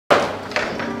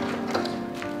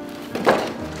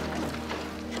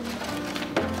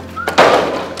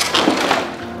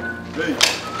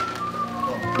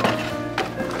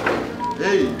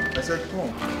I said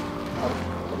come.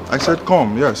 I said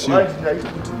come, yes, you.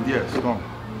 Yes, come.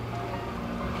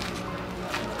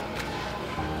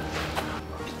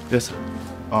 Yes,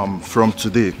 sir. From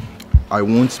today, I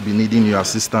won't be needing your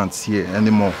assistance here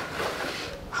anymore.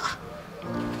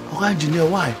 Okay, engineer,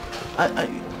 why?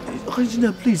 Okay,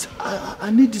 engineer, please.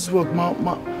 I need this work.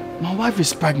 My wife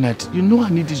is pregnant. You know I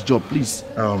need this job, please.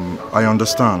 I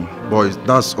understand, but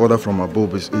that's order from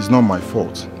above. It's not my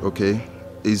fault, okay?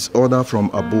 It's order from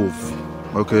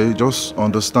above, okay? Just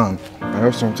understand. I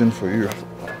have something for you.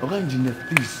 Okay, engineer,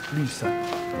 please, sir.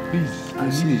 Please, I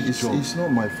need this job. It's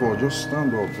not my fault. Just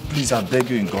stand up. Please, I beg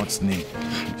you in God's name.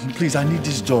 Please, I need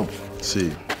this job.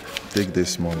 See, take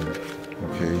this money,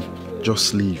 okay?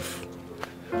 Just leave.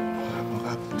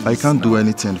 I can't do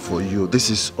anything for you. This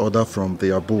is order from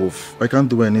the above. I can't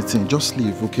do anything. Just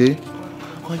leave, okay?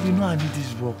 Well, you know I need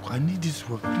this work. I need this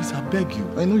work. Please, I beg you.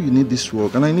 I know you need this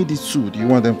work, and I need it too. Do you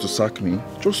want them to sack me?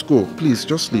 Just go. Please,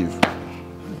 just leave.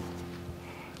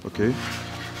 Okay?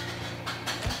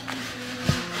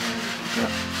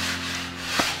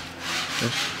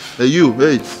 Hey, you,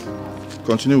 wait.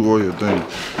 Continue what you're doing.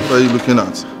 What are you looking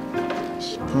at?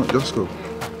 Come on, just go.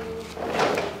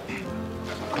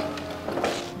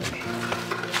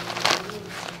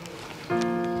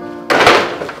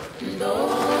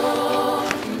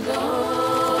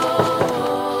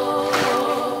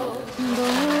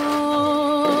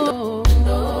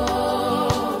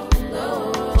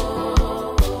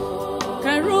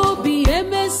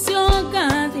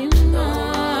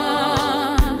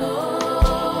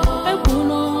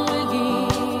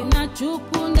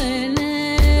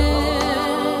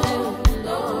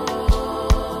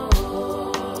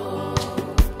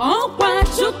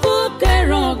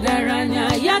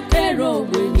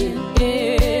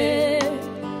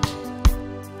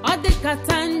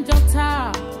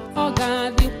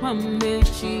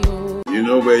 You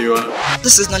know where you are?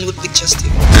 This is Nollywood Pictures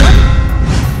TV.